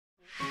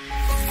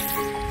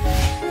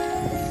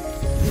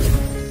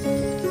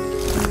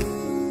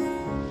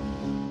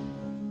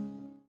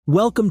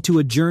Welcome to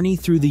a journey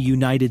through the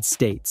United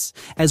States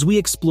as we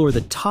explore the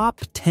top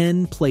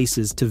 10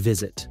 places to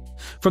visit.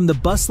 From the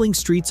bustling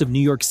streets of New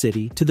York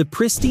City to the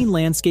pristine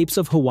landscapes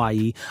of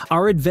Hawaii,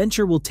 our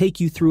adventure will take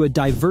you through a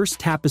diverse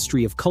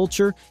tapestry of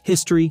culture,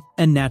 history,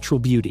 and natural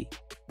beauty.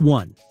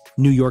 1.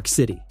 New York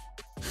City.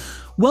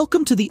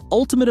 Welcome to the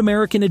ultimate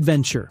American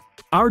adventure.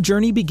 Our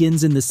journey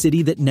begins in the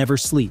city that never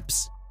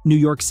sleeps. New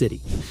York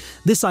City.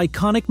 This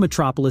iconic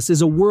metropolis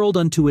is a world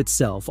unto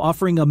itself,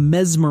 offering a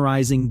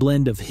mesmerizing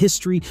blend of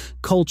history,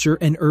 culture,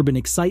 and urban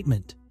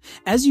excitement.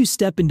 As you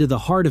step into the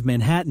heart of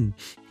Manhattan,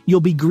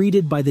 you'll be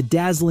greeted by the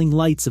dazzling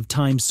lights of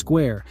Times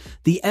Square,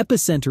 the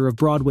epicenter of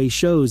Broadway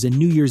shows and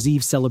New Year's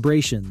Eve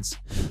celebrations.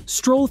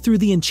 Stroll through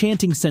the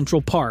enchanting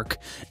Central Park,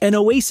 an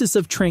oasis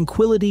of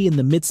tranquility in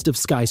the midst of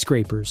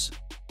skyscrapers.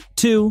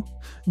 2.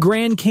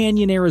 Grand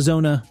Canyon,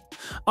 Arizona.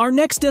 Our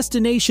next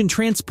destination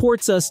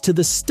transports us to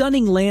the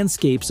stunning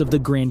landscapes of the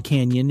Grand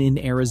Canyon in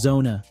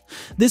Arizona.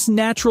 This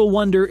natural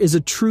wonder is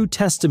a true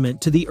testament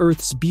to the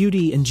Earth's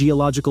beauty and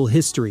geological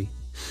history.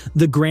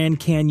 The Grand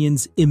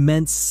Canyon's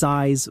immense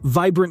size,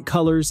 vibrant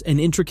colors, and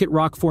intricate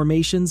rock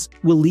formations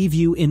will leave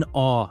you in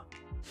awe.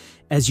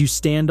 As you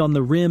stand on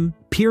the rim,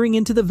 peering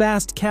into the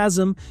vast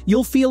chasm,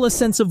 you'll feel a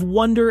sense of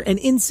wonder and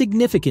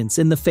insignificance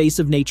in the face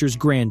of nature's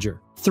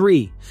grandeur.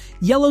 3.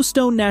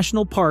 Yellowstone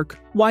National Park,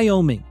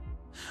 Wyoming.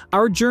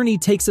 Our journey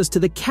takes us to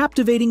the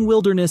captivating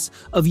wilderness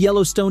of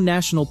Yellowstone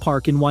National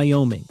Park in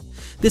Wyoming.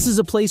 This is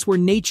a place where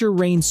nature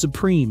reigns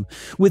supreme,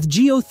 with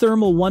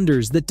geothermal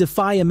wonders that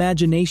defy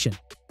imagination.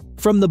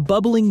 From the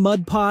bubbling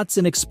mud pots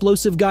and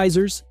explosive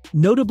geysers,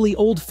 notably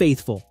Old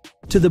Faithful,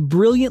 to the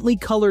brilliantly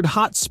colored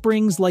hot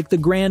springs like the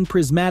Grand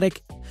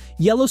Prismatic,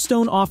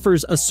 Yellowstone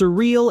offers a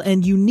surreal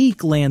and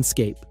unique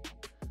landscape.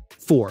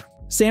 4.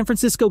 San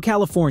Francisco,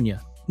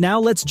 California. Now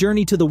let's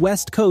journey to the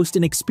West Coast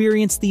and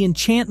experience the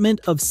enchantment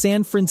of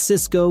San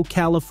Francisco,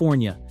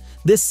 California.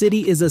 This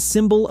city is a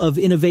symbol of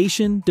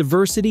innovation,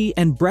 diversity,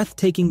 and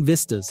breathtaking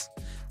vistas.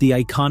 The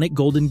iconic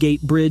Golden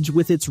Gate Bridge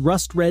with its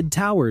rust-red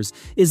towers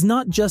is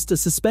not just a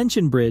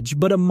suspension bridge,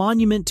 but a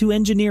monument to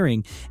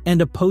engineering and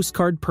a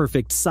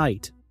postcard-perfect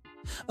sight.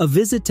 A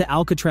visit to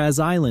Alcatraz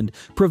Island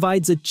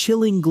provides a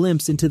chilling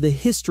glimpse into the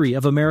history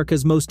of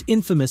America's most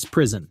infamous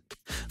prison.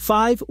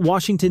 5.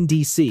 Washington,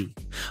 D.C.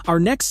 Our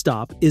next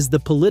stop is the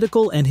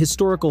political and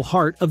historical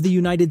heart of the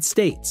United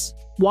States,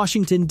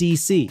 Washington,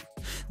 D.C.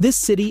 This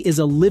city is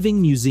a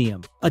living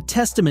museum, a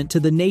testament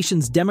to the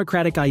nation's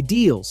democratic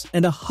ideals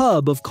and a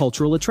hub of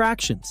cultural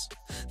attractions.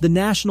 The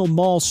National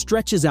Mall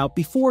stretches out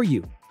before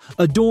you,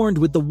 adorned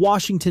with the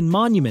Washington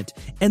Monument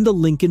and the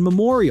Lincoln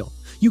Memorial.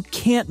 You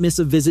can't miss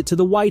a visit to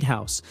the White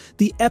House,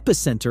 the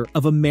epicenter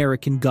of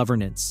American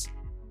governance.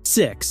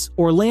 6.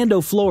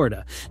 Orlando,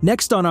 Florida.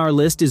 Next on our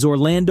list is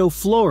Orlando,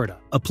 Florida,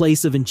 a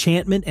place of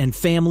enchantment and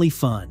family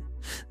fun.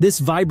 This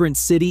vibrant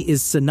city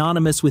is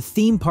synonymous with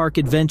theme park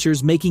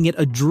adventures, making it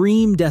a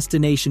dream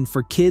destination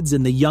for kids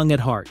and the young at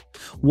heart.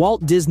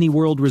 Walt Disney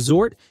World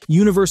Resort,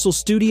 Universal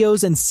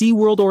Studios, and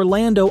SeaWorld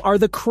Orlando are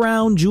the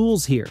crown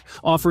jewels here,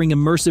 offering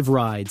immersive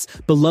rides,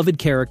 beloved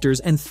characters,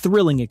 and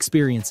thrilling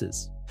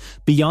experiences.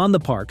 Beyond the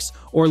parks,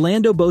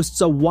 Orlando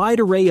boasts a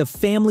wide array of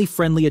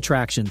family-friendly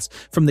attractions,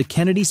 from the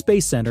Kennedy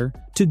Space Center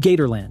to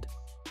Gatorland.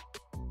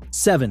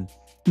 7.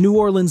 New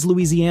Orleans,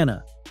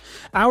 Louisiana.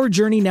 Our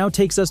journey now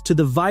takes us to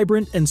the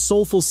vibrant and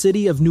soulful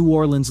city of New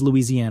Orleans,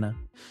 Louisiana.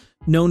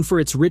 Known for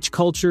its rich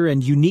culture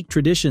and unique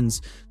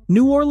traditions,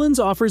 New Orleans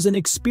offers an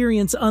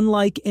experience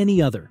unlike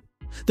any other.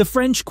 The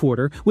French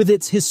Quarter, with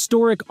its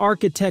historic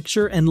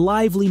architecture and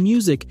lively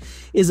music,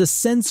 is a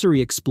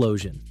sensory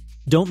explosion.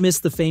 Don't miss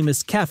the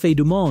famous Café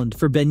du Monde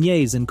for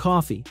beignets and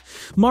coffee.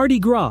 Mardi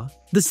Gras,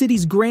 the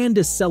city's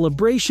grandest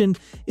celebration,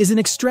 is an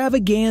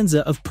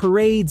extravaganza of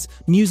parades,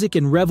 music,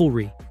 and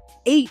revelry.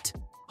 8.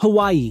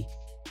 Hawaii.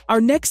 Our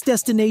next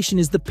destination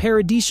is the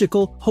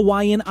paradisiacal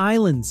Hawaiian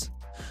Islands.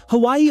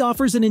 Hawaii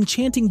offers an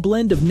enchanting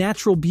blend of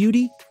natural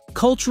beauty,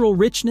 cultural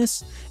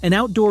richness, and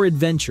outdoor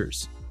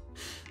adventures.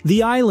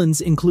 The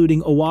islands,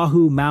 including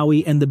Oahu,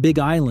 Maui, and the Big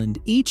Island,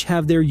 each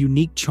have their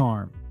unique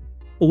charm.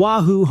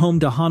 Oahu, home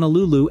to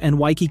Honolulu and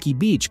Waikiki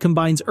Beach,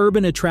 combines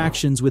urban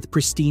attractions with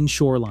pristine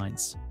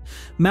shorelines.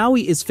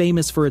 Maui is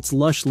famous for its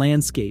lush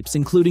landscapes,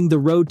 including the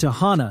Road to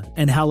Hana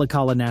and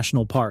Haleakala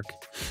National Park.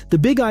 The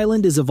Big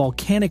Island is a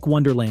volcanic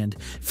wonderland,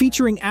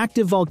 featuring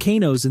active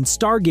volcanoes and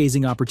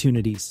stargazing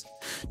opportunities.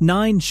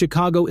 9.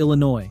 Chicago,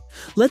 Illinois.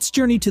 Let's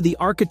journey to the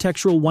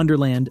architectural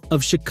wonderland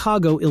of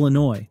Chicago,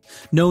 Illinois.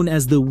 Known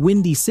as the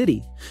Windy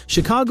City,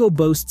 Chicago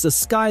boasts a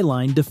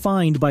skyline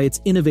defined by its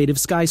innovative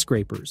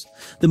skyscrapers.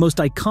 The most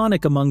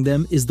iconic among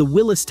them is the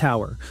Willis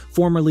Tower,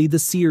 formerly the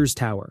Sears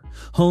Tower,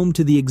 home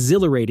to the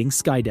exhilarating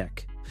Skydeck.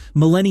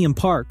 Millennium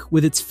Park,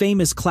 with its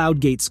famous Cloud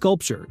Gate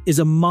sculpture, is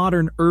a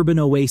modern urban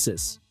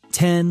oasis.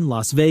 10.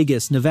 Las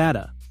Vegas,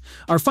 Nevada.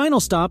 Our final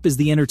stop is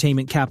the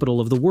entertainment capital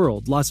of the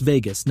world, Las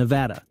Vegas,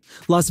 Nevada.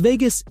 Las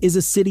Vegas is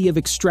a city of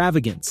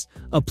extravagance,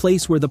 a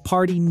place where the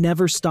party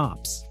never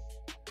stops.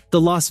 The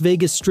Las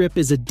Vegas Strip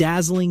is a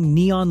dazzling,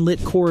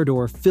 neon-lit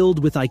corridor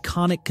filled with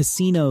iconic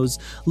casinos,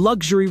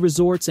 luxury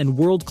resorts, and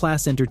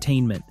world-class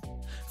entertainment.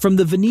 From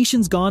the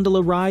Venetian's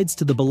gondola rides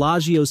to the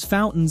Bellagio's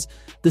fountains,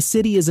 the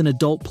city is an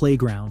adult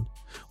playground.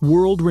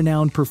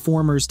 World-renowned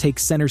performers take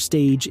center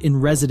stage in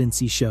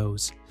residency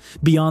shows.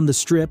 Beyond the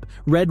Strip,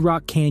 Red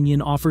Rock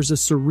Canyon offers a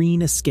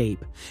serene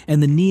escape,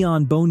 and the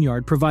Neon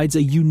Boneyard provides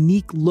a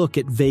unique look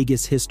at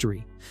Vegas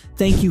history.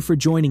 Thank you for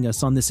joining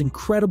us on this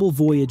incredible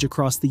voyage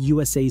across the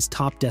USA's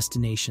top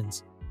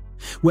destinations.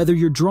 Whether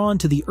you're drawn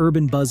to the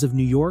urban buzz of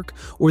New York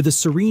or the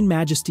serene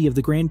majesty of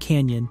the Grand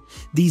Canyon,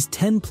 these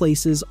 10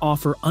 places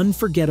offer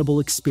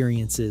unforgettable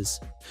experiences.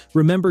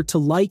 Remember to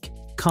like,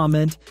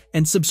 comment,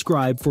 and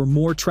subscribe for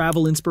more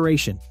travel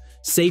inspiration.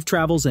 Safe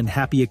travels and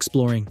happy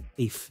exploring.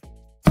 If